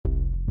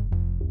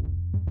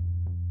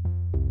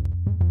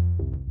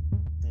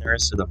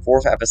listeners, to the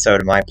fourth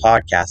episode of my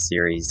podcast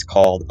series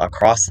called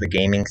Across the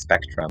Gaming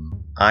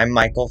Spectrum. I'm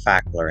Michael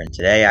Fackler, and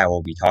today I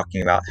will be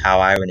talking about how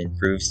I would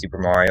improve Super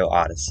Mario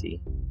Odyssey.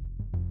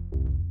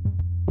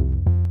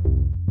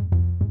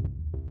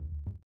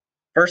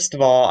 First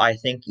of all, I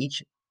think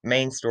each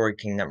main story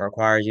kingdom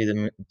requires you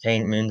to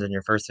obtain moons on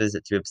your first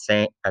visit to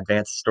advance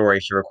the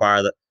story should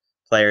require the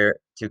player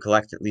to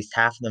collect at least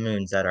half of the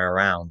moons that are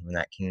around when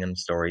that kingdom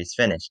story is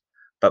finished,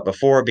 but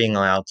before being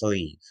allowed to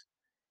leave.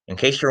 In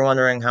case you're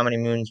wondering how many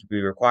moons would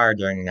be required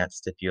during that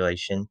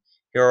stipulation,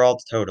 here are all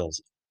the totals.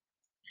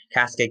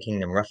 Cascade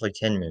Kingdom, roughly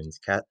 10 moons.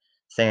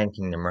 Sand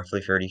Kingdom,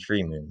 roughly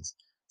 33 moons.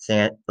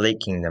 Lake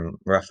Kingdom,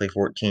 roughly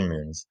 14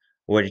 moons.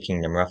 Wood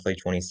Kingdom, roughly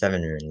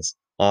 27 moons.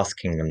 Lost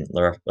Kingdom,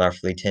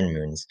 roughly 10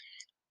 moons.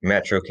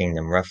 Metro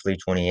Kingdom, roughly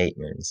 28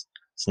 moons.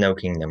 Snow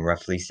Kingdom,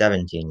 roughly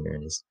 17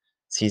 moons.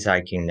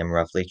 Seaside Kingdom,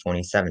 roughly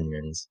 27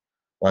 moons.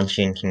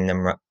 Luncheon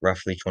Kingdom,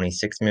 roughly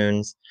 26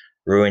 moons.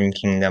 Ruin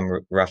Kingdom,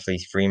 roughly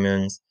 3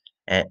 moons.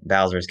 And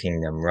Bowser's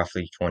Kingdom,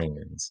 roughly 20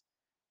 moons.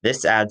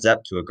 This adds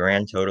up to a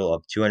grand total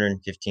of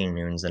 215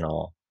 moons in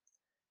all.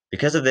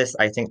 Because of this,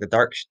 I think the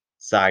dark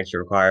side should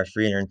require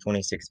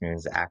 326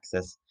 moons to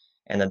access,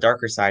 and the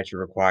darker side should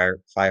require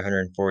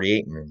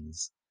 548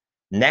 moons.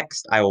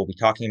 Next, I will be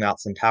talking about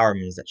some power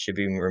moons that should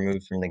be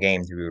removed from the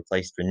game to be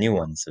replaced with new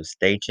ones, so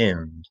stay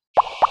tuned.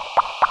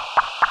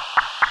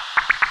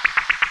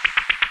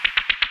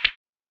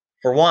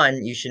 For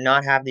one, you should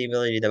not have the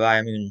ability to buy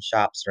a moon in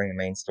shops during the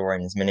main story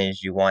and as many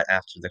as you want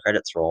after the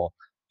credits roll,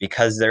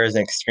 because there is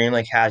an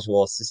extremely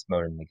casual assist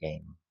mode in the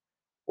game,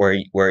 where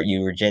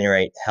you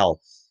regenerate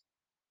health.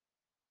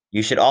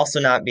 You should also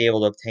not be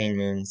able to obtain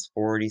moons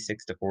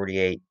 46 to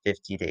 48,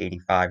 50 to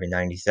 85, and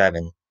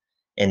 97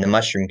 in the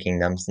Mushroom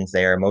Kingdom, since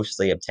they are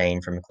mostly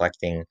obtained from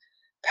collecting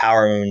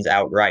power moons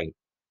outright,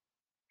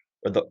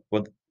 or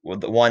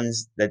the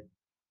ones that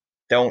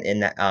don't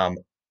in the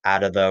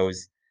out of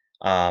those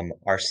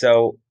are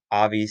so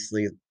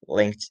obviously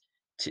linked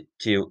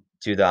to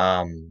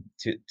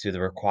the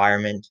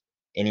requirement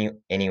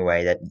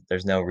anyway that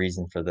there's no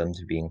reason for them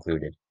to be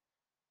included.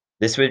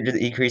 This would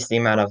decrease the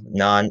amount of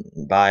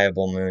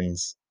non-viable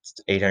moons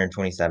to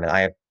 827.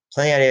 I have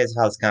plenty of ideas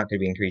of how this count could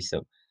be increased,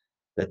 so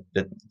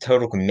the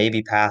total can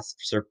maybe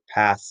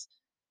surpass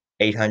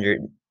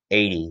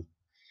 880.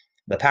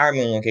 The Power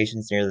Moon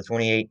locations near the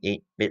 28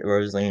 8-bit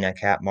Rosalina,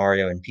 Cat,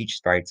 Mario, and Peach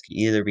sprites could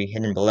either be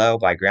hidden below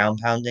by ground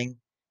pounding,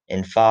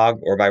 in fog,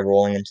 or by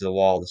rolling into the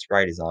wall the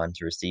sprite is on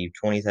to receive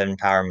 27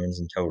 Power Moons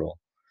in total,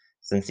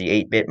 since the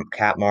 8-bit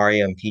Cat,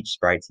 Mario, and Peach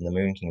sprites in the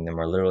Moon Kingdom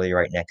are literally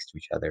right next to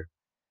each other.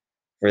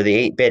 For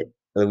the 8-bit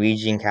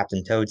Luigi and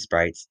Captain Toad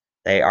sprites,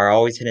 they are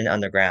always hidden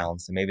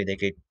underground, so maybe they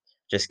could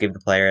just give the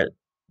player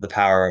the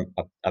power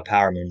a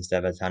power moon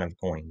instead of a ton of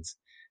coins.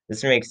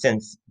 This makes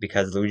sense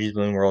because Luigi's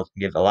Balloon World can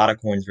give a lot of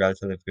coins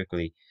relatively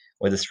quickly,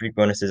 with the streak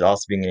bonuses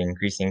also being an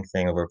increasing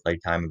thing over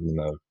playtime of the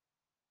mode.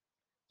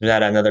 There's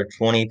add another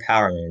 20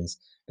 power moons,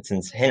 but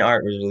since hint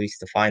art was released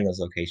to find those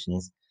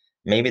locations,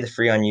 maybe the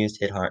free unused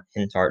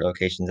hint art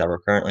locations that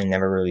were currently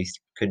never released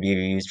could be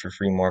used for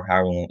free more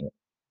power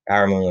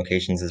moon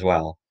locations as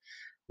well.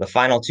 The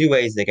final two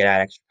ways they could add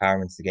extra power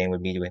moons to the game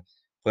would be to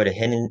put a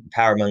hidden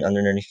power moon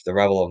underneath the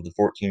rubble of the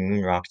 14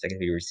 moon rocks that can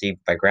be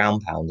received by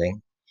ground pounding,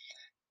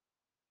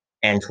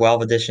 and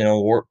 12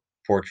 additional warp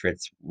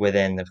portraits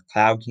within the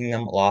Cloud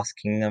Kingdom, Lost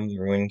Kingdom,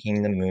 Ruin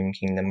Kingdom, Moon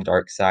Kingdom,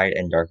 Dark Side,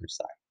 and Darker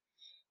Side.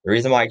 The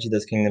reason why each of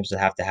those kingdoms would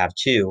have to have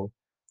 2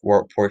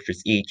 warp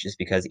portraits each is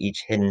because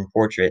each hidden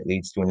portrait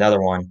leads to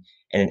another one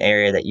in an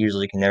area that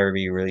usually can never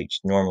be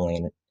reached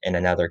normally in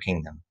another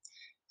kingdom.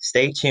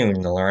 Stay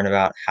tuned to learn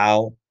about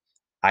how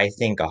I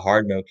think a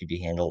hard mode could be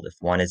handled if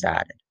one is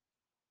added.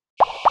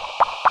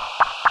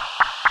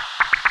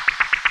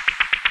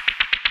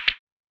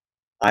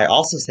 I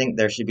also think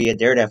there should be a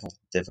Daredevil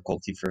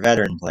difficulty for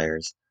veteran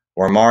players,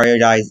 where Mario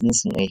dies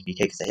instantly if he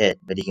takes a hit,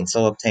 but he can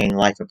still obtain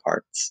life up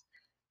parts.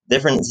 The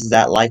difference is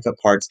that life up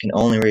parts can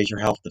only raise your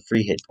health to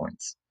 3 hit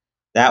points.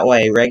 That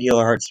way,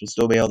 regular hearts will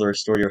still be able to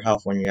restore your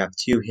health when you have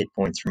 2 hit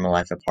points from a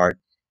life up part,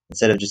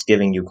 instead of just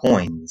giving you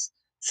coins,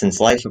 since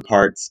life up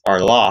parts are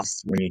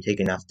lost when you take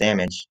enough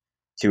damage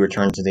to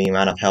return to the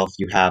amount of health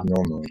you have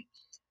normally.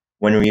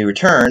 When we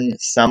return,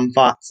 some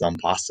thoughts on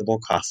possible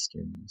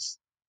costumes.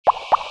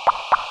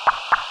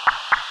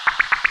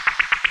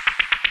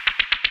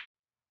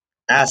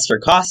 As for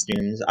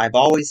costumes, I've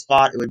always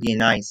thought it would be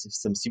nice if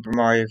some Super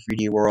Mario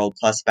 3D World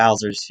plus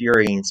Bowser's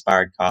Fury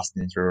inspired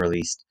costumes were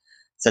released,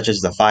 such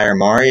as the Fire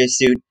Mario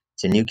suit,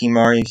 Tanuki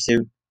Mario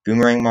suit,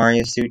 Boomerang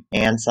Mario suit,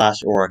 and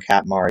 /Aura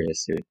Cat Mario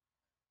suit.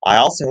 I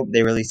also hope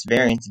they release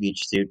variants of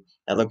each suit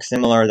that look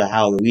similar to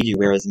how Luigi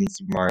wears in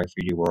Super Mario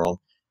 3D World,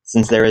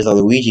 since there is a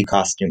Luigi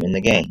costume in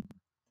the game.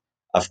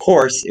 Of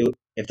course,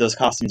 if those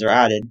costumes are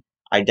added,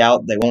 I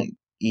doubt they won't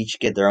each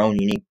get their own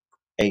unique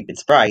 8-bit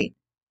sprite,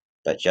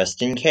 but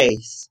just in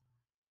case,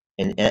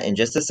 in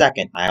just a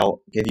second,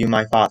 I'll give you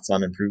my thoughts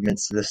on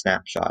improvements to the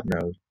snapshot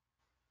mode.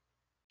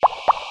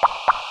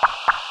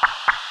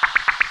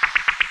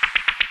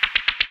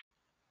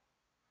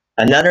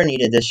 Another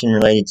neat addition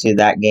related to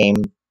that game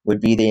would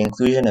be the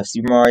inclusion of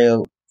Super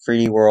Mario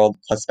 3D World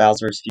plus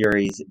Bowser's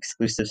Fury's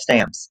exclusive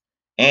stamps,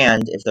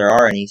 and, if there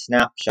are any,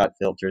 snapshot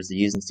filters to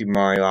use in Super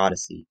Mario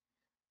Odyssey.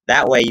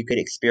 That way you could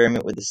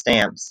experiment with the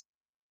stamps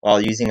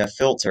while using a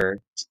filter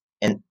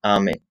in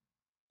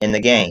the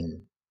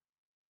game,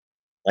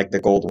 like the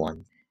gold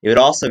one. It would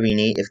also be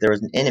neat if there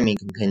was an enemy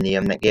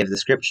compendium that gave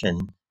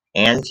description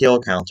and kill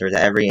counter to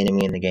every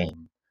enemy in the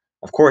game.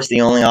 Of course,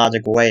 the only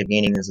logical way of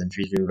gaining those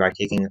entries would be by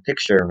taking a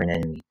picture of an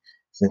enemy,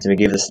 since it would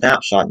give the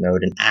snapshot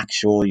mode an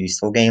actual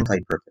useful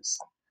gameplay purpose.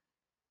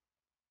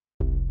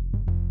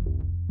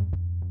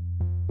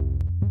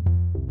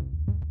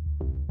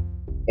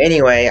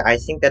 Anyway, I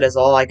think that is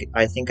all I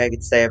think I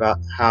could say about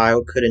how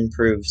I could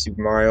improve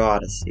Super Mario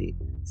Odyssey,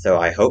 so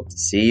I hope to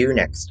see you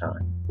next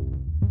time.